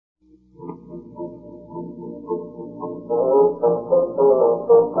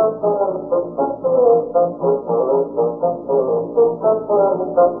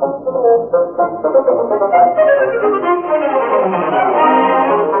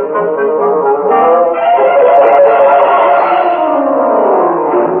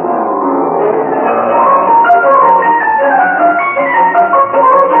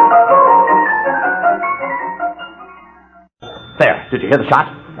Did you hear the shot?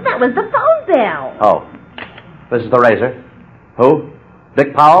 That was the phone bell. Oh. This is the Razor. Who?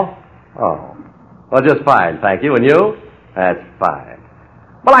 Dick Powell? Oh. Well, just fine, thank you. And you? That's fine.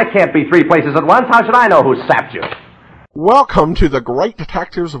 Well, I can't be three places at once. How should I know who sapped you? Welcome to the Great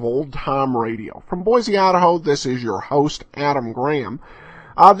Detectives of Old Time Radio. From Boise, Idaho, this is your host, Adam Graham.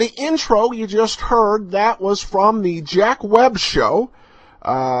 The intro you just heard, that was from the Jack Webb Show,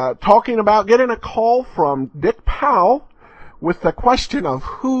 talking about getting a call from Dick Powell with the question of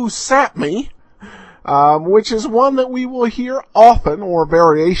who sapped me, which is one that we will hear often, or a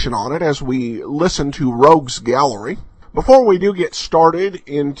variation on it, as we listen to Rogues Gallery. Before we do get started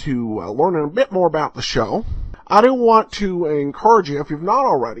into learning a bit more about the show, I do want to encourage you, if you've not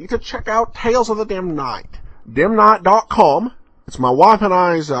already, to check out Tales of the Dim Night. dimnight.com. It's my wife and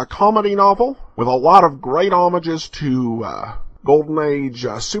I's comedy novel with a lot of great homages to Golden Age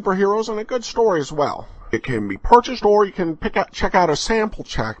superheroes and a good story as well. It can be purchased, or you can check out a sample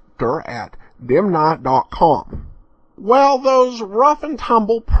chapter at dimnight.com. Well, those rough and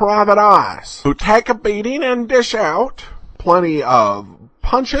tumble private eyes who take a beating and dish out plenty of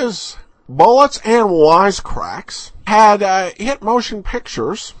punches, bullets, and wisecracks had hit motion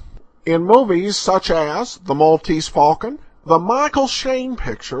pictures in movies such as The Maltese Falcon, the Michael Shayne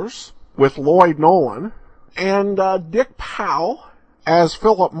pictures with Lloyd Nolan, and Dick Powell as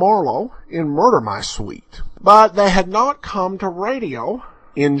Philip Marlowe in Murder, My Sweet. But they had not come to radio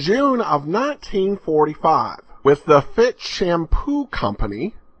in June of 1945, with the Fitch Shampoo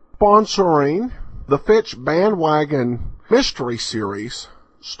Company sponsoring the Fitch Bandwagon Mystery Series,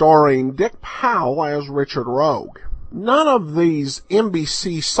 starring Dick Powell as Richard Rogue. None of these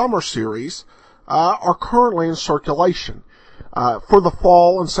NBC summer series are currently in circulation. For the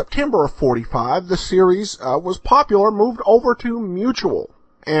fall and September of 45, the series was popular, moved over to Mutual.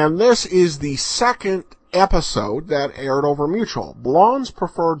 And this is the second episode that aired over Mutual, Blondes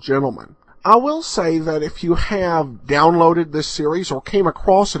Prefer Gentlemen. I will say that if you have downloaded this series or came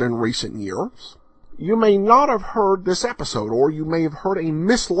across it in recent years, you may not have heard this episode, or you may have heard a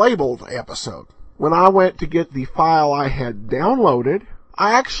mislabeled episode. When I went to get the file I had downloaded,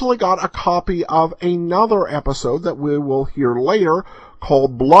 I actually got a copy of another episode that we will hear later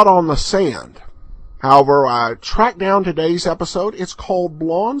called Blood on the Sand. However, I tracked down today's episode. It's called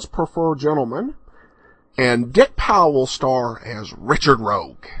Blondes Prefer Gentlemen, and Dick Powell will star as Richard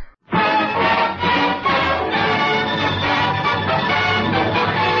Rogue.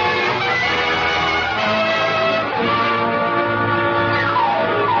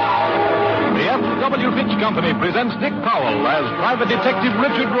 W. Fitch Company presents Dick Powell as Private Detective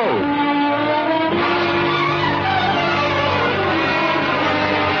Richard Rogue.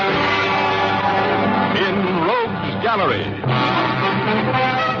 In Rogues Gallery.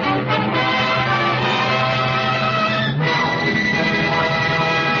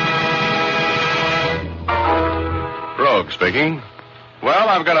 Rogue speaking. Well,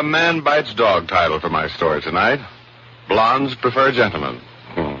 I've got a man bites dog title for my story tonight. Blondes Prefer Gentlemen.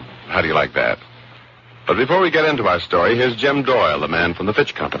 How do you like that? But before we get into our story, here's Jim Doyle, the man from the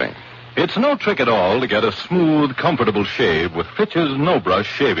Fitch Company. It's no trick at all to get a smooth, comfortable shave with Fitch's No-Brush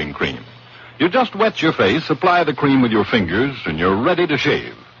shaving cream. You just wet your face, apply the cream with your fingers, and you're ready to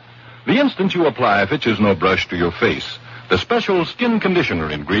shave. The instant you apply Fitch's No-Brush to your face, the special skin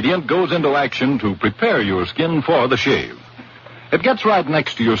conditioner ingredient goes into action to prepare your skin for the shave. It gets right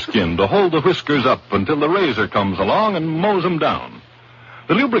next to your skin to hold the whiskers up until the razor comes along and mows them down.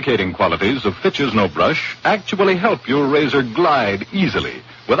 The lubricating qualities of Fitch's No-Brush actually help your razor glide easily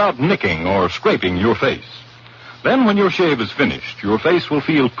without nicking or scraping your face. Then when your shave is finished, your face will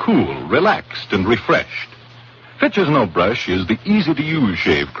feel cool, relaxed, and refreshed. Fitch's No-Brush is the easy-to-use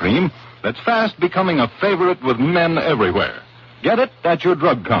shave cream that's fast becoming a favorite with men everywhere. Get it at your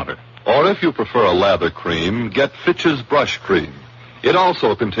drug counter. Or if you prefer a lather cream, get Fitch's Brush Cream. It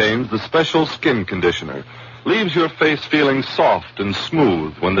also contains the special skin conditioner. Leaves your face feeling soft and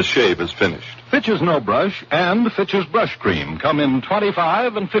smooth when the shave is finished. Fitch's No-Brush and Fitch's Brush Cream come in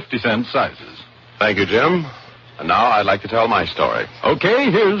 25 and 50-cent sizes. Thank you, Jim. And now I'd like to tell my story. Okay,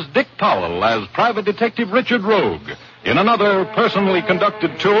 here's Dick Powell as Private Detective Richard Rogue in another personally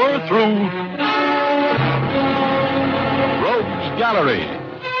conducted tour through Rogues Gallery.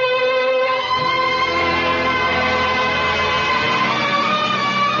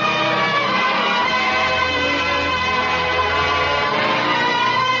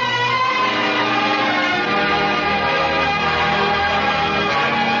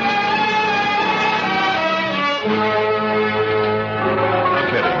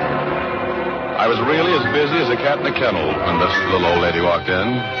 I was really as busy as a cat in a kennel when this little old lady walked in.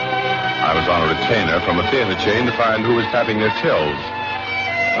 I was on a retainer from a theater chain to find who was tapping their tills.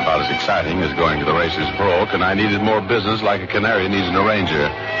 About as exciting as going to the races for Oak, and I needed more business like a canary needs an arranger.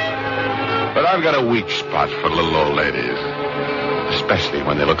 But I've got a weak spot for little old ladies, especially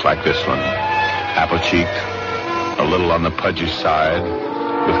when they look like this one. Apple-cheeked, a little on the pudgy side,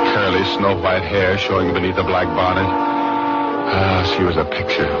 with curly snow-white hair showing beneath a black bonnet. She was a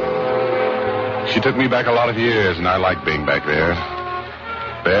picture. She took me back a lot of years, and I like being back there.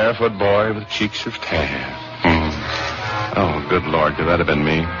 Barefoot boy with cheeks of tan. Oh, good Lord, could that have been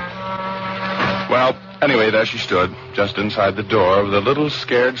me? Well, anyway, there she stood, just inside the door, with a little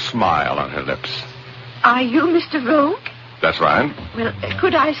scared smile on her lips. Are you Mr. Rogue? That's right. Well,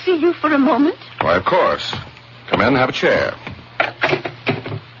 could I see you for a moment? Why, of course. Come in and have a chair.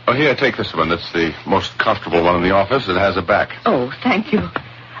 Oh, here, take this one. It's the most comfortable one in the office. It has a back. Oh, thank you.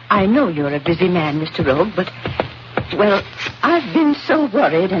 I know you're a busy man, Mr. Rogue, but, well, I've been so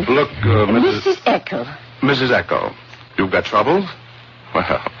worried and... Look, Mrs. Echo. Mrs. Echo, you've got trouble?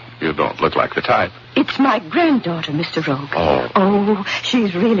 Well, you don't look like the type. It's my granddaughter, Mr. Rogue. Oh,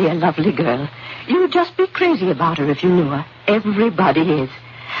 she's really a lovely girl. You'd just be crazy about her if you knew her. Everybody is.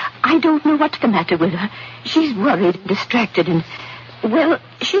 I don't know what's the matter with her. She's worried and distracted and... Well,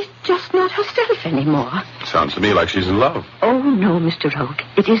 she's just not herself anymore. Sounds to me like she's in love. Oh, no, Mr. Rogue.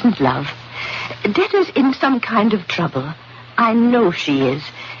 It isn't love. Detta's in some kind of trouble. I know she is.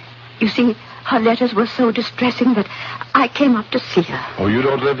 You see, her letters were so distressing that I came up to see her. Oh, you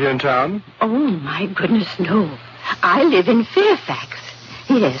don't live here in town? Oh, my goodness, no. I live in Fairfax.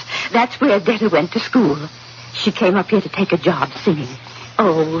 Yes, that's where Detta went to school. She came up here to take a job singing.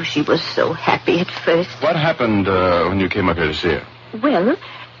 Oh, she was so happy at first. What happened when you came up here to see her? Well,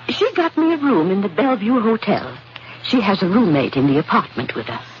 she got me a room in the Bellevue Hotel. She has a roommate in the apartment with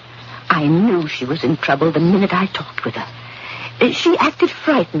her. I knew she was in trouble the minute I talked with her. She acted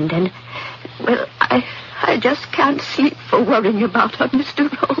frightened and, well, I just can't sleep for worrying about her,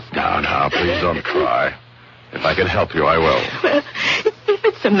 Mr. Rowe. No, please don't cry. If I can help you, I will. Well, if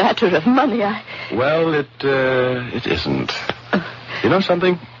it's a matter of money, Well, it isn't. You know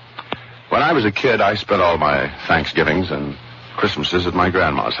something? When I was a kid, I spent all my Thanksgivings and Christmases at my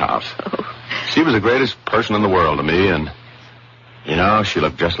grandma's house. Oh. She was the greatest person in the world to me, and, you know, she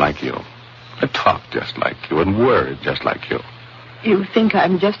looked just like you. And talked just like you, and worded just like you. You think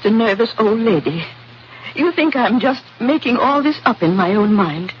I'm just a nervous old lady. You think I'm just making all this up in my own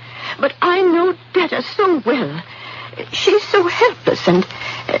mind. But I know Detta so well. She's so helpless and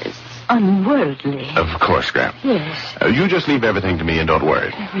unworldly. Of course, Gram. Yes. You just leave everything to me and don't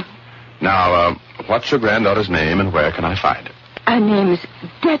worry. Now, what's your granddaughter's name and where can I find her? Her name's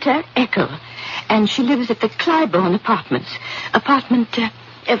Detta Echo, and she lives at the Clybourne Apartments. Apartment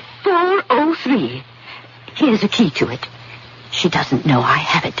 403. Here's a key to it. She doesn't know I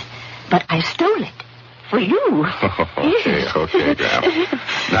have it, but I stole it. For you. Okay, Gram.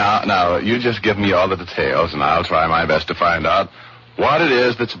 Now, you just give me all the details, and I'll try my best to find out what it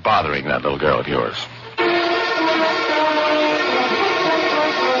is that's bothering that little girl of yours.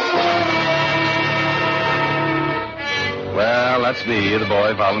 Well, that's me, the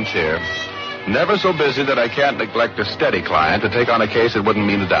boy volunteer. Never so busy that I can't neglect a steady client to take on a case that wouldn't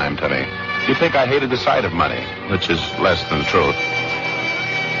mean a dime to me. You'd think I hated the sight of money, which is less than the truth.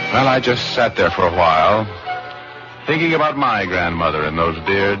 Well, I just sat there for a while, thinking about my grandmother in those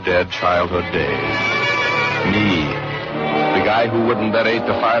dear, dead childhood days. Me, the guy who wouldn't bet 8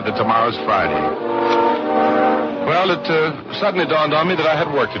 to 5 that tomorrow's Friday. Well, it suddenly dawned on me that I had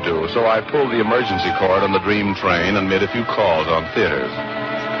work to do, so I pulled the emergency cord on the dream train and made a few calls on theaters.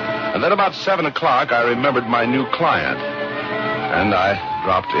 And then about 7 o'clock, I remembered my new client, and I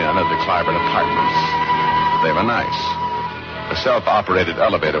dropped in at the Clybourne Apartments. They were nice. A self-operated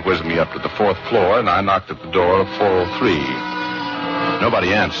elevator whizzed me up to the 4th floor, and I knocked at the door of 403.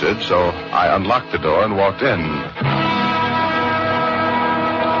 Nobody answered, so I unlocked the door and walked in.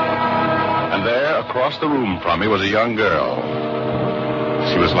 And there, across the room from me, was a young girl.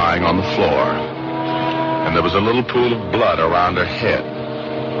 She was lying on the floor, and there was a little pool of blood around her head.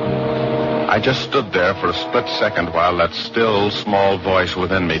 I just stood there for a split second while that still, small voice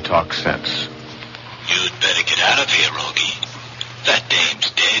within me talked sense. You'd better get out of here, Rogie. That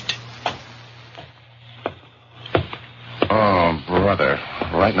dame's dead. Oh, brother.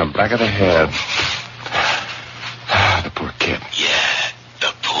 Right in the back of the head. The poor kid. Yeah,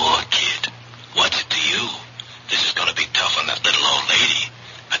 the poor kid. What's it to you? This is going to be tough on that little old lady,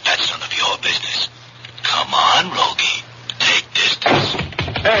 but that's none of your business. Come on, Rogie. Take distance.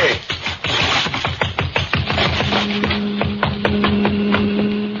 Hey!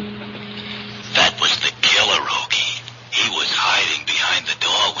 That was the killer, Rogie. He was hiding behind the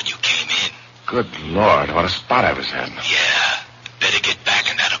door when you came in. Good Lord, what a spot I was in. Yeah. Better get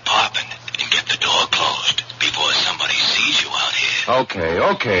back in that apartment and get the door closed before somebody sees you out here.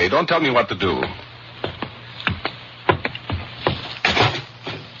 Okay. Don't tell me what to do.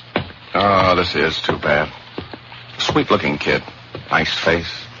 Oh, this is too bad. Sweet-looking kid. Nice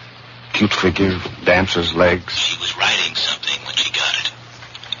face. Cute figure. Dancer's legs. She was writing something when she got it.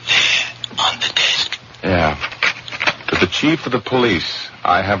 There, on the desk. Yeah. To the chief of the police,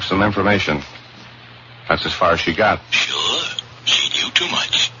 I have some information. That's as far as she got. Sure. She knew too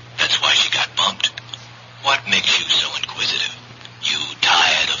much. That's why she got bumped. What makes you so inquisitive? You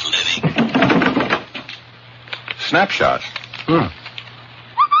tired of living? Snapshot.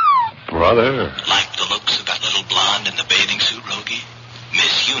 Brother. Like the looks of that little blonde in the bathing suit, Rogie?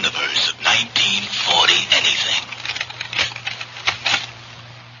 Miss Universe of 1940 anything.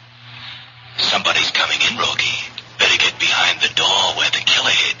 Somebody's coming in, Rogie. Better get behind the door where the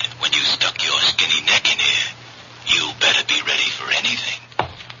killer hid when you stuck your skinny neck in here. You better be ready for anything.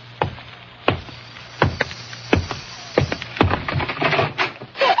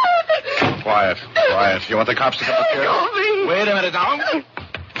 Quiet. You want the cops to come up here? Go me. Wait a minute now.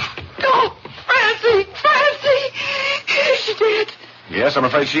 No, Francie! She did. Yes, I'm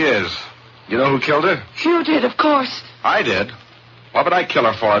afraid she is. You know who killed her? You did, of course. I did. What would I kill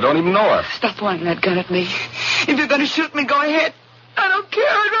her for? I don't even know her. Stop pointing that gun at me. If you're going to shoot me, go ahead. I don't care.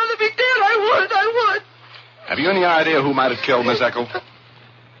 I'd rather be dead. I would. Have you any idea who might have killed Miss Eckel?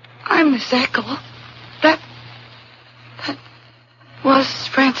 I'm Miss Eckel. That was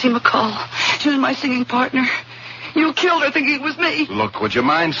Francie McCall. She was my singing partner. You killed her thinking it was me. Look, would you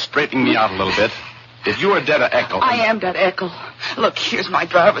mind straightening me out a little bit? If you were Detta Eckel... I am that Eckel. Look, here's my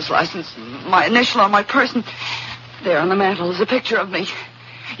driver's license, my initial on my person. There on the mantel is a picture of me.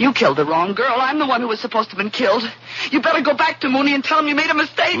 You killed the wrong girl. I'm the one who was supposed to have been killed. You better go back to Mooney and tell him you made a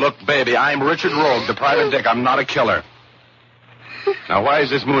mistake. Look, baby, I'm Richard Rogue, the private dick. I'm not a killer. Now, why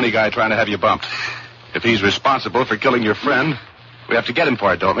is this Mooney guy trying to have you bumped? If he's responsible for killing your friend, we have to get him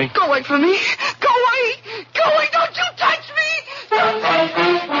for it, don't we? Go away from me. Go away. Don't you touch me.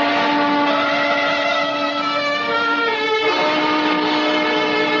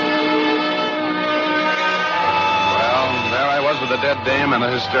 With a dead dame and a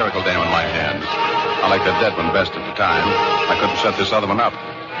hysterical dame in my hands. I like the dead one best at the time. I couldn't shut this other one up.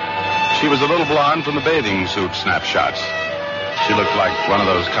 She was a little blonde from the bathing suit snapshots. She looked like one of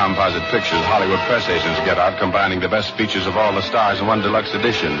those composite pictures Hollywood press agents get out, combining the best features of all the stars in one deluxe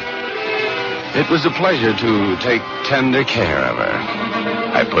edition. It was a pleasure to take tender care of her.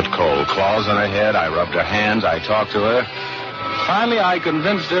 I put cold claws on her head. I rubbed her hands. I talked to her. Finally, I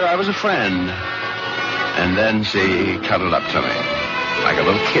convinced her I was a friend. And then she cuddled up to me, like a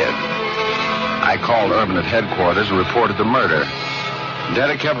little kid. I called Urban at headquarters and reported the murder.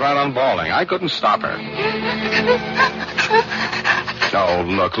 Detta kept right on bawling. I couldn't stop her. Oh,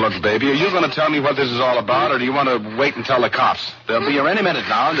 look, baby. Are you going to tell me what this is all about, or do you want to wait and tell the cops? They'll be here any minute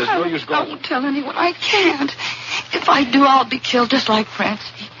now, and there's no use going... I won't tell anyone. I can't. If I do, I'll be killed just like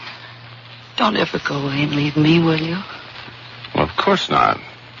Francie. Don't ever go away and leave me, will you? Well, of course not.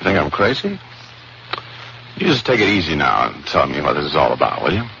 You think I'm crazy? You just take it easy now and tell me what this is all about,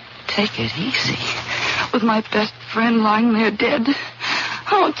 will you? Take it easy. With my best friend lying there dead.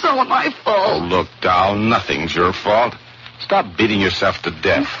 Oh, it's all my fault. Oh, look, doll, nothing's your fault. Stop beating yourself to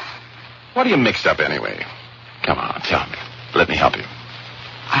death. What are you mixed up anyway? Come on, tell me. Let me help you.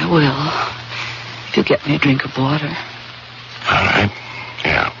 I will. If you get me a drink of water. All right.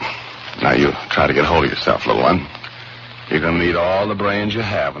 Yeah. Now you try to get hold of yourself, little one. You're going to need all the brains you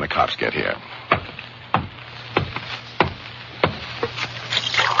have when the cops get here.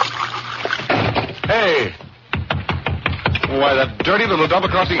 Hey! Why, that dirty little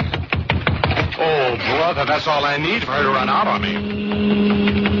double-crossing... Oh, brother, that's all I need for her to run out on me.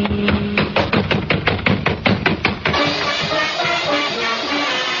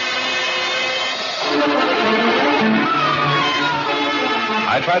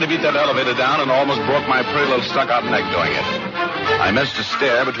 I tried to beat that elevator down and almost broke my pretty little stuck-out neck doing it. I missed a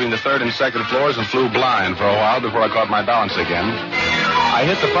stair between the third and second floors and flew blind for a while before I caught my balance again. I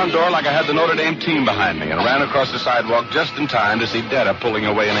hit the front door like I had the Notre Dame team behind me and ran across the sidewalk just in time to see Detta pulling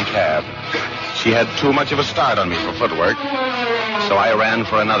away in a cab. She had too much of a start on me for footwork, so I ran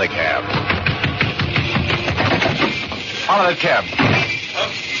for another cab. Follow that cab.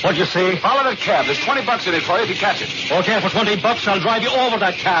 What'd you say? Follow that cab. There's $20 in it for you if you catch it. Okay, for $20, I'll drive you over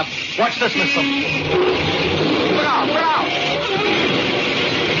that cab. Watch this, mister. Look out, look out.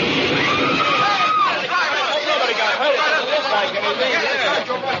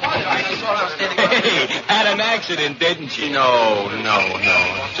 Hey, had an accident, didn't you? No.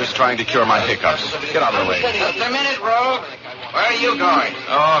 Just trying to cure my hiccups. Get out of the way. Just a minute, Rogue. Where are you going?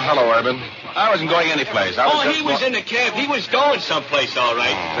 Oh, hello, Urban. I wasn't going anyplace. He was in the cab. He was going someplace, all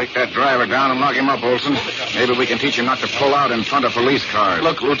right. Take that driver down and lock him up, Olson. Maybe we can teach him not to pull out in front of police cars.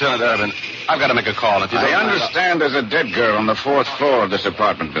 Look, Lieutenant Urban, I've got to make a call. If you I don't mind, understand there's a dead girl on the 4th floor of this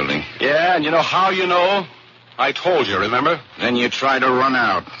apartment building. Yeah, and you know how you know? I told you, remember? Then you try to run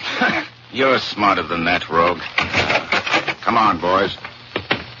out. You're smarter than that, Rogue. Come on, boys.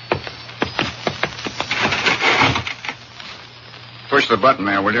 Push the button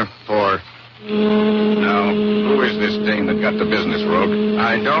there, will you? For... Now, who is this dame that got the business, Rogue?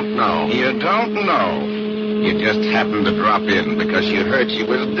 I don't know. You don't know. You just happened to drop in because you heard she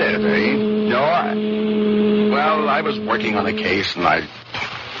was dead, eh? No, I was working on a case, and I...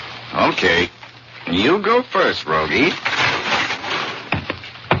 Okay. You go first, Rogie.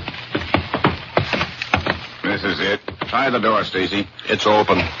 This is it. Try the door, Stacy. It's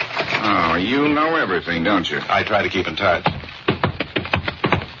open. Oh, you know everything, don't you? I try to keep in touch.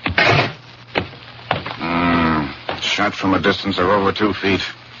 Shot from a distance of over 2 feet.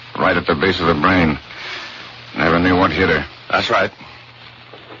 Right at the base of the brain. Never knew what hit her. That's right.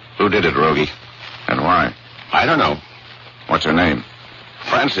 Who did it, Rogie? And why? I don't know. What's her name?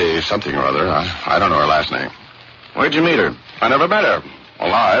 Francie something or other. I don't know her last name. Where'd you meet her? I never met her.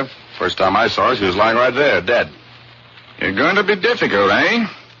 Alive. First time I saw her, she was lying right there, dead. You're going to be difficult, eh?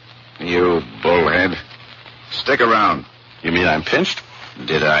 You bullhead. Stick around. You mean I'm pinched?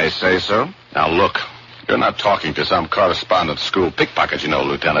 Did I say so? Now, look. You're not talking to some correspondent school pickpocket, you know,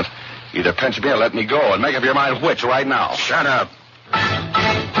 Lieutenant. Either pinch me or let me go, and make up your mind which right now. Shut up.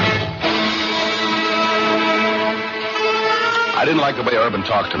 I didn't like the way Urban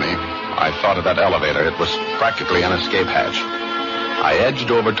talked to me. I thought of that elevator. It was practically an escape hatch. I edged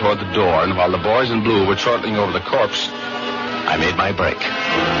over toward the door, and while the boys in blue were chortling over the corpse, I made my break.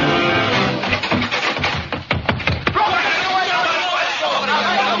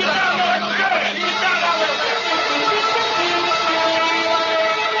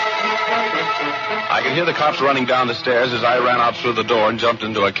 I could hear the cops running down the stairs as I ran out through the door and jumped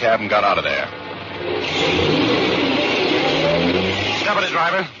into a cab and got out of there. Step on it,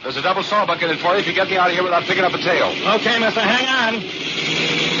 driver. There's a double saw bucket in for you if you get me out of here without picking up a tail. Okay, mister, hang on.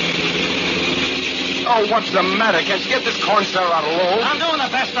 Oh, what's the matter? Can't you get this corn star out of low? I'm doing the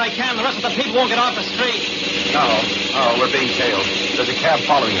best I can. The rest of the people won't get off the street. No, we're being tailed. There's a cab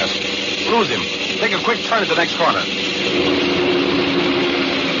following us. Lose him. Take a quick turn at the next corner.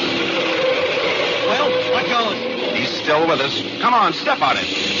 Well, what goes? He's still with us. Come on, step on it.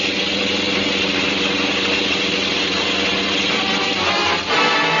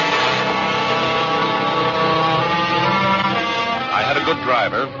 I had a good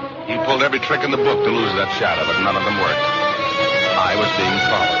driver. He pulled every trick in the book to lose that shadow, but none of them worked. I was being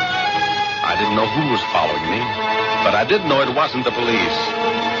followed. I didn't know who was following me, but I did know it wasn't the police,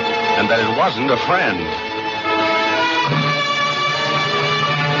 and that it wasn't a friend.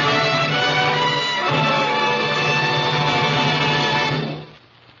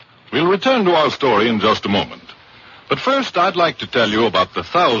 We'll return to our story in just a moment. But first, I'd like to tell you about the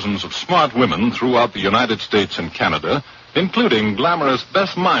thousands of smart women throughout the United States and Canada, including glamorous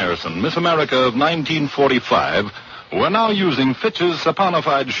Bess Meyerson, Miss America of 1945, who are now using Fitch's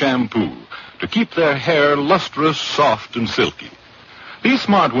saponified shampoo to keep their hair lustrous, soft, and silky. These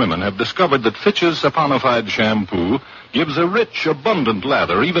smart women have discovered that Fitch's saponified shampoo gives a rich, abundant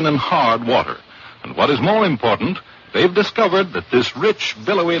lather even in hard water. And what is more important, they've discovered that this rich,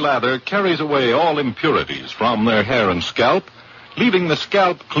 billowy lather carries away all impurities from their hair and scalp, leaving the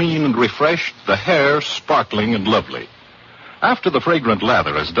scalp clean and refreshed, the hair sparkling and lovely. After the fragrant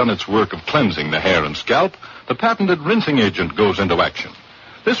lather has done its work of cleansing the hair and scalp, the patented rinsing agent goes into action.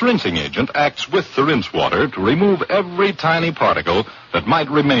 This rinsing agent acts with the rinse water to remove every tiny particle that might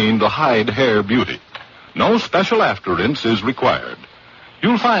remain to hide hair beauty. No special after-rinse is required.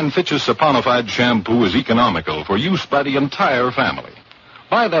 You'll find Fitch's saponified shampoo is economical for use by the entire family.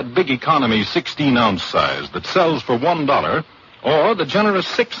 Buy that big economy 16-ounce size that sells for $1, or the generous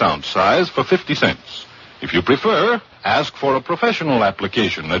 6-ounce size for 50 cents. If you prefer, ask for a professional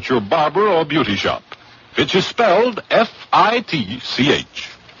application at your barber or beauty shop. Fitch is spelled F-I-T-C-H.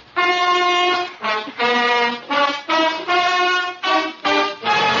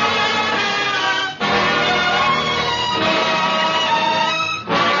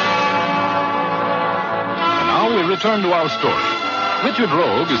 Return to our story. Richard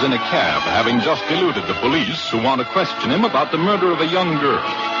Rogue is in a cab, having just eluded the police who want to question him about the murder of a young girl.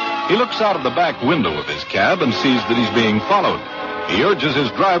 He looks out of the back window of his cab and sees that he's being followed. He urges his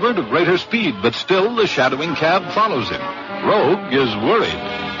driver to greater speed, but still the shadowing cab follows him. Rogue is worried.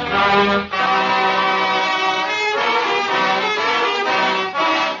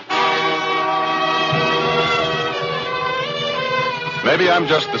 Maybe I'm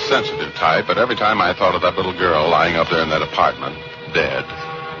just the sensitive type, but every time I thought of that little girl lying up there in that apartment, dead,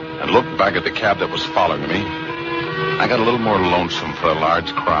 and looked back at the cab that was following me, I got a little more lonesome for a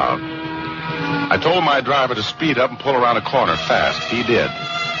large crowd. I told my driver to speed up and pull around a corner fast. He did.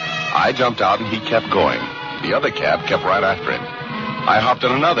 I jumped out and he kept going. The other cab kept right after him. I hopped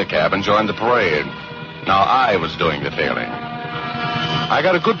in another cab and joined the parade. Now I was doing the tailing. I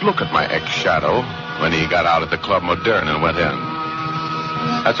got a good look at my ex-shadow when he got out at the Club Moderne and went in.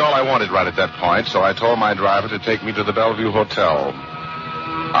 That's all I wanted right at that point, so I told my driver to take me to the Bellevue Hotel.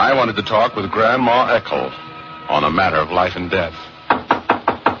 I wanted to talk with Grandma Eckel on a matter of life and death.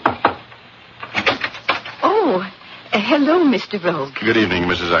 Oh, hello, Mr. Rogue. Good evening,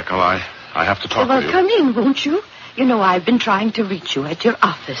 Mrs. Eckel. I have to talk with you. Well, come in, won't you? You know, I've been trying to reach you at your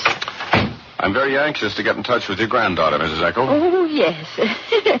office. I'm very anxious to get in touch with your granddaughter, Mrs. Eckel. Oh, yes.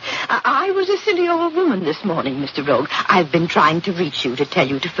 I was a silly old woman this morning, Mr. Rogue. I've been trying to reach you to tell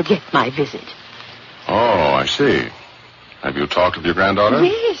you to forget my visit. Oh, I see. Have you talked with your granddaughter?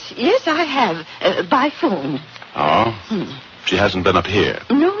 Yes, I have. By phone. Oh? She hasn't been up here?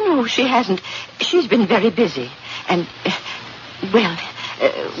 No, she hasn't. She's been very busy. And,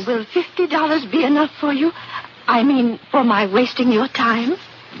 will $50 be enough for you? I mean, for my wasting your time?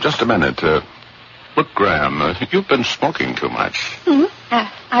 Just a minute. Look, Graham, you've been smoking too much.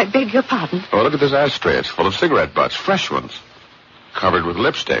 I beg your pardon. Oh, look at this ashtray. It's full of cigarette butts, fresh ones, covered with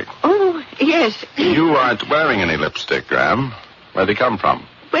lipstick. Oh, yes. You aren't wearing any lipstick, Graham. Where'd they come from?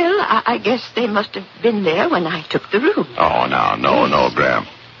 Well, I guess they must have been there when I took the room. Oh, no, Graham.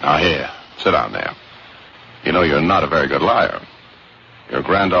 Now, here, sit down there. You know, you're not a very good liar. Your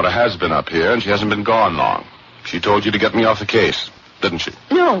granddaughter has been up here, and she hasn't been gone long. She told you to get me off the case, didn't she?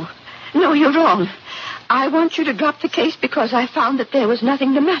 No, you're wrong. I want you to drop the case because I found that there was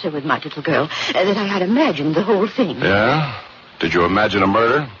nothing the matter with my little girl, that I had imagined the whole thing. Yeah? Did you imagine a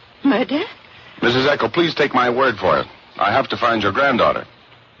murder? Murder? Mrs. Eckel, please take my word for it. I have to find your granddaughter.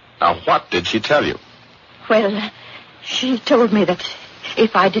 Now, what did she tell you? Well, she told me that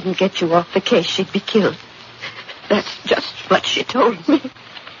if I didn't get you off the case, she'd be killed. That's just what she told me.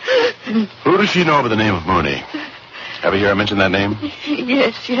 Who does she know by the name of Mooney? Ever hear her mention that name?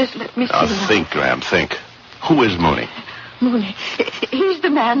 Yes, let me see. Now, think, Graham, think. Who is Mooney? Mooney. He's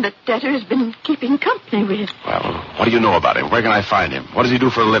the man that Debtor has been keeping company with. Well, what do you know about him? Where can I find him? What does he do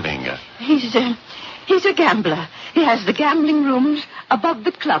for a living? He's a gambler. He has the gambling rooms above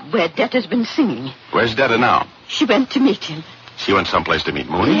the club where Debtor's been singing. Where's Debtor now? She went to meet him. She went someplace to meet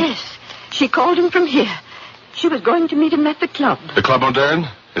Mooney? Yes. She called him from here. She was going to meet him at the club. The Club Moderne?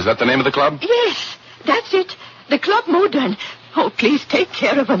 Is that the name of the club? Yes, that's it. The Club Moderne. Oh, please take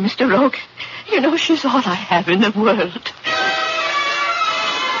care of her, Mr. Rogue. You know, she's all I have in the world.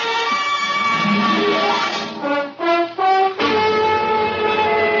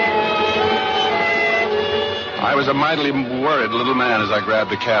 I was a mightily worried little man as I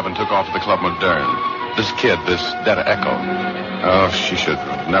grabbed the cab and took off to the Club Moderne. This kid, this Debtor Eckel. Oh, she should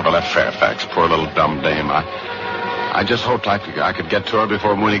have never left Fairfax. Poor little dumb dame. I just hoped I could get to her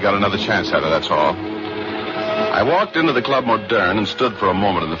before Mooney got another chance at her, that's all. I walked into the Club Moderne and stood for a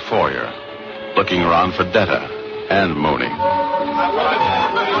moment in the foyer, looking around for Debtor and Mooney.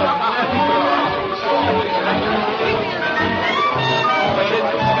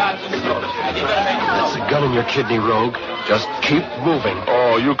 That's a gun in your kidney, Rogue. Just keep moving.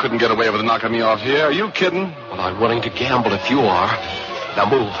 Oh, you couldn't get away with knocking me off here. Are you kidding? Well, I'm willing to gamble if you are. Now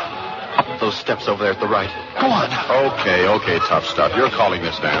move. Up those steps over there at the right. Go on. Okay, tough stuff. You're calling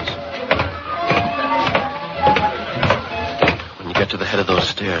this dance. When you get to the head of those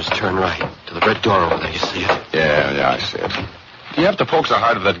stairs, turn right. To the red door over there, you see it? Yeah, I see it. Do you have to poke so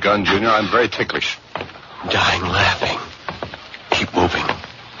hard with that gun, Junior? I'm very ticklish. I'm dying laughing. Keep moving.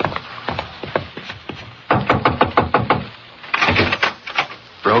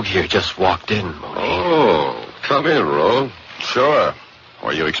 Rogue here just walked in, Mooney. Oh, come in, Rogue. Sure.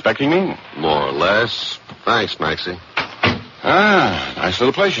 Were you expecting me? More or less. Thanks, Maxie. Nice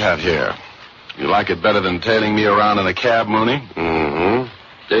little place you have here. You like it better than tailing me around in a cab, Mooney?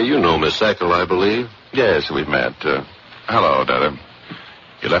 Mm-hmm. Yeah, you know Miss Eckel, I believe. Yes, we've met. Hello, Debtor.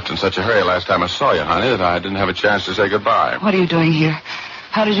 You left in such a hurry last time I saw you, honey, that I didn't have a chance to say goodbye. What are you doing here?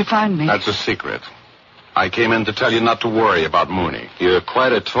 How did you find me? That's a secret. I came in to tell you not to worry about Mooney. You're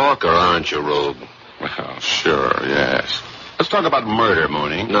quite a talker, aren't you, Rogue? Well, sure, yes. Let's talk about murder,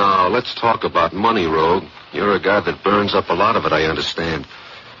 Mooney. No, let's talk about money, Rogue. You're a guy that burns up a lot of it, I understand.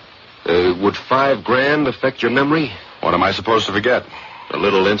 Would $5,000 affect your memory? What am I supposed to forget? A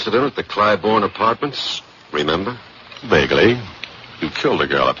little incident at the Clybourne Apartments, remember? Vaguely. You killed a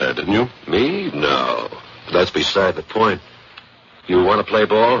girl up there, didn't you? Me? No. But that's beside the point. You want to play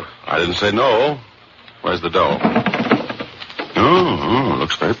ball? I didn't say no. Where's the dough? Oh,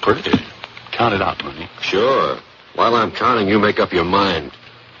 looks very pretty. Count it out, Mooney. Sure. While I'm counting, you make up your mind.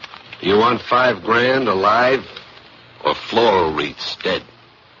 Do you want $5,000 alive or floral wreaths dead?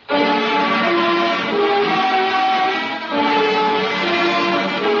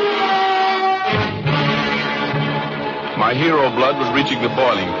 My hero blood was reaching the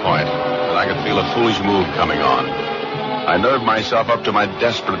boiling point, and I could feel a foolish move coming on. I nerved myself up to my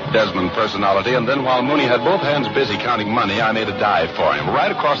desperate Desmond personality, and then while Mooney had both hands busy counting money, I made a dive for him,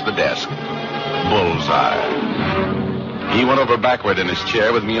 right across the desk. Bullseye. He went over backward in his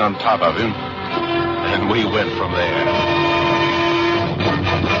chair with me on top of him, and we went from there.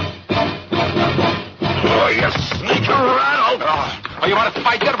 Oh, you sneaking rattle. Oh, you want to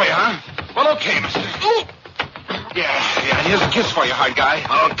fight that way, huh? Well, okay, mister. Ooh. Yeah, here's a kiss for you, hard guy.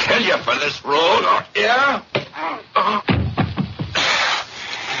 I'll kill you for this, Rogue. Yeah?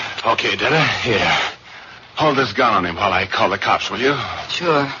 Okay, Dinner. Here. Hold this gun on him while I call the cops, will you?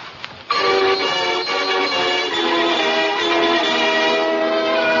 Sure.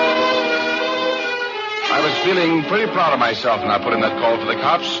 I was feeling pretty proud of myself when I put in that call for the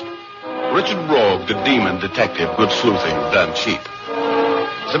cops. Richard Rogue, the demon detective, good sleuthing, done cheap.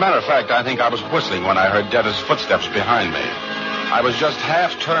 As a matter of fact, I think I was whistling when I heard Detta's footsteps behind me. I was just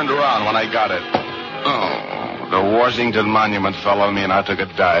half turned around when I got it. Oh, the Washington Monument fell on me and I took a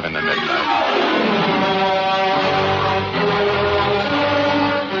dive in the midnight.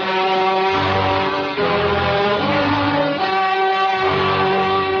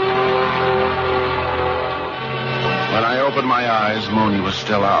 When I opened my eyes, Mooney was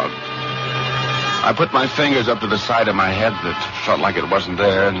still out. I put my fingers up to the side of my head that felt like it wasn't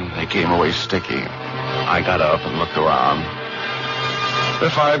there, and they came away sticky. I got up and looked around. The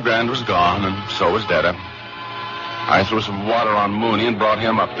 $5,000 was gone, and so was Detta. I threw some water on Mooney and brought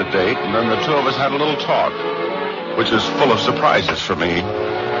him up to date, and then the two of us had a little talk, which was full of surprises for me.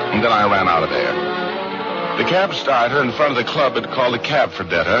 And then I ran out of there. The cab starter in front of the club had called a cab for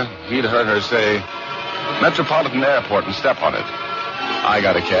Detta. He'd heard her say, Metropolitan Airport, and step on it. I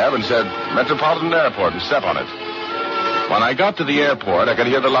got a cab and said, Metropolitan Airport, and step on it. When I got to the airport, I could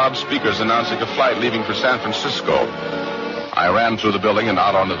hear the loudspeakers announcing a flight leaving for San Francisco. I ran through the building and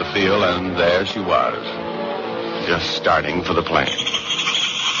out onto the field, and there she was, just starting for the plane.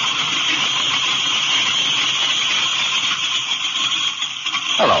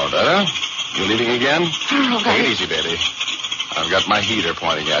 Hello, Detta. You leaving again? Okay. Take it easy, baby. I've got my heater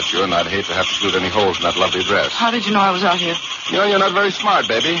pointing at you, and I'd hate to have to shoot any holes in that lovely dress. How did you know I was out here? You know, you're not very smart,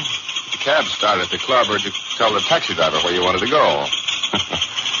 baby. The cab started at the club, or did you tell the taxi driver where you wanted to go?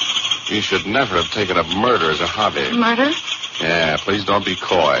 You should never have taken up murder as a hobby. Murder? Yeah, please don't be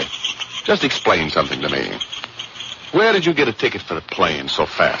coy. Just explain something to me. Where did you get a ticket for the plane so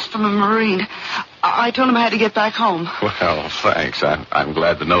fast? From a Marine. I told him I had to get back home. Well, thanks. I'm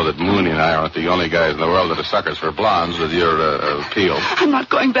glad to know that Mooney and I aren't the only guys in the world that are suckers for blondes with your appeal. I'm not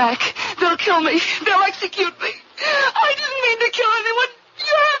going back. They'll kill me. They'll execute me. I didn't mean to kill anyone.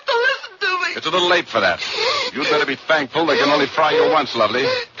 You have to listen to me. It's a little late for that. You'd better be thankful they can only fry you once, lovely.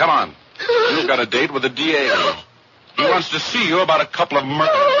 Come on. You've got a date with the DA. He wants to see you about a couple of murders.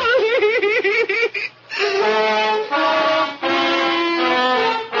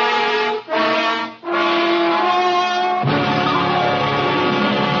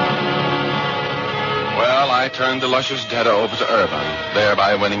 Well, I turned the luscious Detta over to Urban,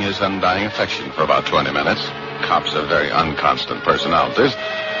 thereby winning his undying affection for about 20 minutes. Cops are very unconstant personalities.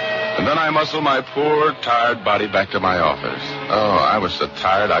 And then I muscled my poor, tired body back to my office. Oh, I was so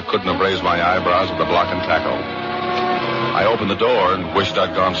tired I couldn't have raised my eyebrows with the block and tackle. I opened the door and wished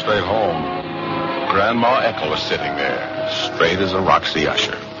I'd gone straight home. Grandma Eckel was sitting there, straight as a Roxy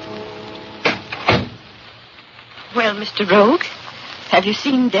usher. Well, Mr. Rogue, have you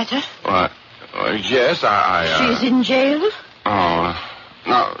seen Detta? What? Yes, She's in jail? Oh,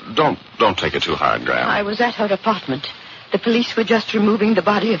 no, don't take it too hard, Gran. I was at her apartment. The police were just removing the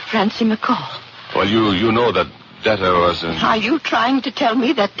body of Francie McCall. Well, you know that Detta was in... Are you trying to tell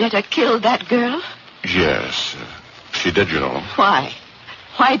me that Detta killed that girl? Yes, she did, you know. Why?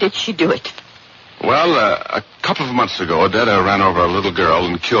 Why did she do it? Well, a couple of months ago, Detta ran over a little girl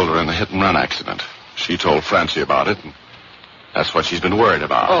and killed her in a hit-and-run accident. She told Francie about it, and that's what she's been worried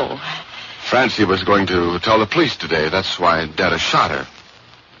about. Oh, Francie was going to tell the police today. That's why Dad shot her.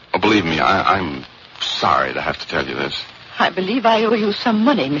 Oh, believe me, I'm sorry to have to tell you this. I believe I owe you some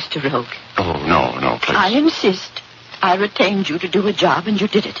money, Mr. Rogue. Oh, no, please. I insist. I retained you to do a job, and you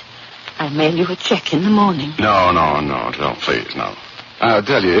did it. I'll mail you a check in the morning. No, please, no. I'll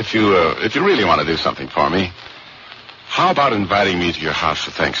tell you, if you really want to do something for me, how about inviting me to your house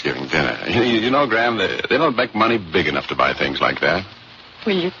for Thanksgiving dinner? You know, Graham, they don't make money big enough to buy things like that.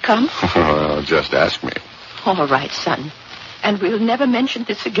 Will you come? Well, just ask me. All right, son. And we'll never mention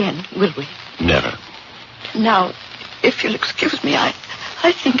this again, will we? Never. Now, if you'll excuse me, I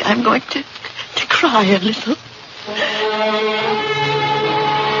think I'm going to cry a little.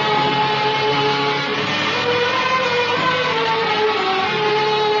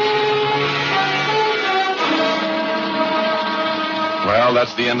 Well,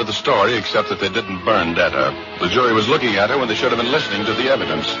 that's the end of the story, except that they didn't burn Detta. The jury was looking at her when they should have been listening to the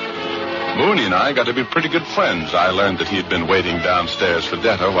evidence. Mooney and I got to be pretty good friends. I learned that he'd been waiting downstairs for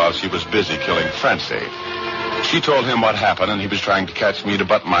Detta while she was busy killing Francie. She told him what happened, and he was trying to catch me to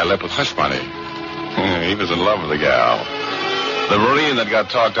button my lip with hush money. He was in love with the gal. The Marine that got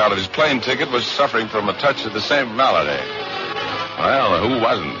talked out of his plane ticket was suffering from a touch of the same malady. Well, who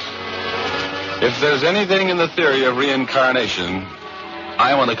wasn't? If there's anything in the theory of reincarnation,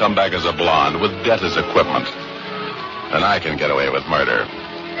 I want to come back as a blonde with Detta's equipment. And I can get away with murder.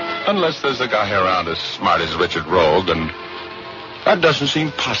 Unless there's a guy around as smart as Richard Rogue, and that doesn't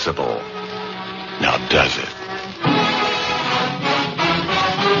seem possible. Now, does it?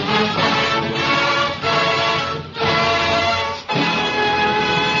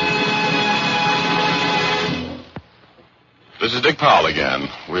 This is Dick Powell again.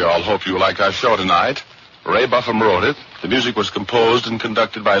 We all hope you like our show tonight. Ray Buffum wrote it. The music was composed and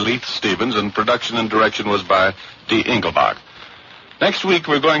conducted by Leith Stevens, and production and direction was by D. Engelbach. Next week,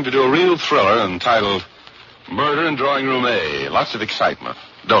 we're going to do a real thriller entitled Murder in Drawing Room A. Lots of excitement.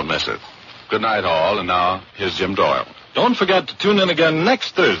 Don't miss it. Good night, all, and now, here's Jim Doyle. Don't forget to tune in again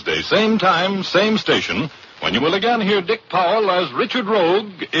next Thursday, same time, same station, when you will again hear Dick Powell as Richard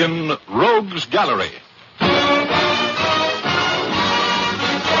Rogue in Rogue's Gallery.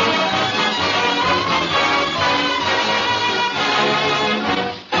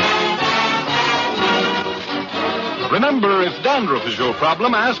 Remember, if dandruff is your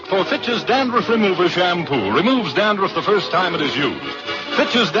problem, ask for Fitch's Dandruff Remover Shampoo. Removes dandruff the first time it is used.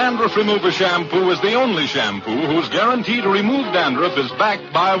 Fitch's Dandruff Remover Shampoo is the only shampoo whose guarantee to remove dandruff is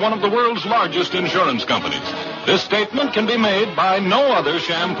backed by one of the world's largest insurance companies. This statement can be made by no other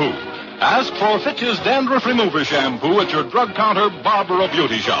shampoo. Ask for Fitch's Dandruff Remover Shampoo at your drug counter, bar, or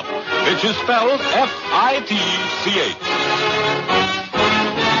beauty shop. Fitch is spelled F-I-T-C-H.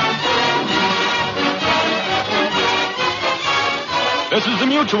 This is the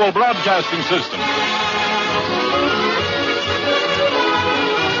Mutual Broadcasting System.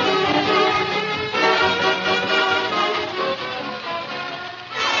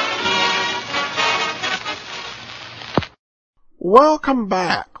 Welcome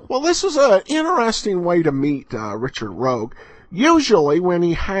back. Well, this is an interesting way to meet Richard Rogue. Usually when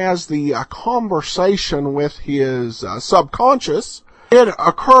he has the conversation with his subconscious, it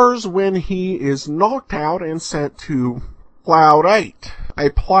occurs when he is knocked out and sent to Cloud 8, a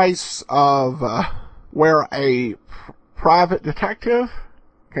place of where a private detective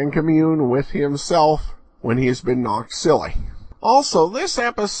can commune with himself when he has been knocked silly. Also, this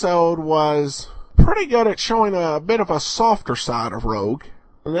episode was pretty good at showing a bit of a softer side of Rogue.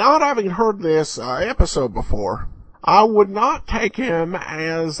 Not having heard this episode before, I would not take him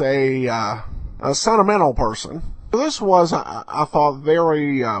as a sentimental person. This was, I thought,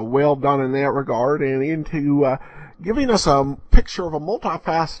 very well done in that regard, and into giving us a picture of a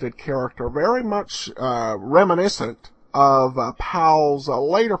multifaceted character, very much reminiscent of Powell's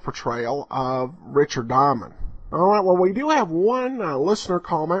later portrayal of Richard Diamond. All right, well, we do have one listener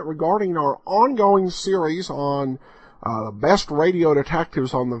comment regarding our ongoing series on the best radio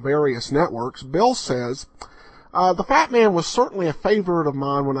detectives on the various networks. Bill says, the Fat Man was certainly a favorite of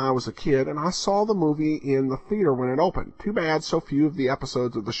mine when I was a kid, and I saw the movie in the theater when it opened. Too bad so few of the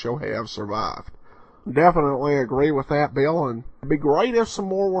episodes of the show have survived. Definitely agree with that, Bill, and it'd be great if some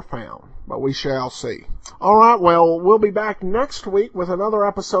more were found, but we shall see. All right, well, we'll be back next week with another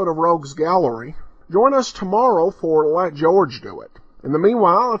episode of Rogue's Gallery. Join us tomorrow for Let George Do It. In the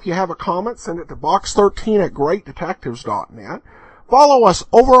meanwhile, if you have a comment, send it to box13@greatdetectives.net. Follow us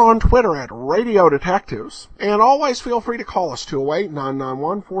over on Twitter at Radio Detectives, and always feel free to call us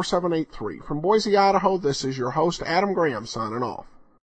 208-991-4783. From Boise, Idaho, this is your host, Adam Graham, signing off.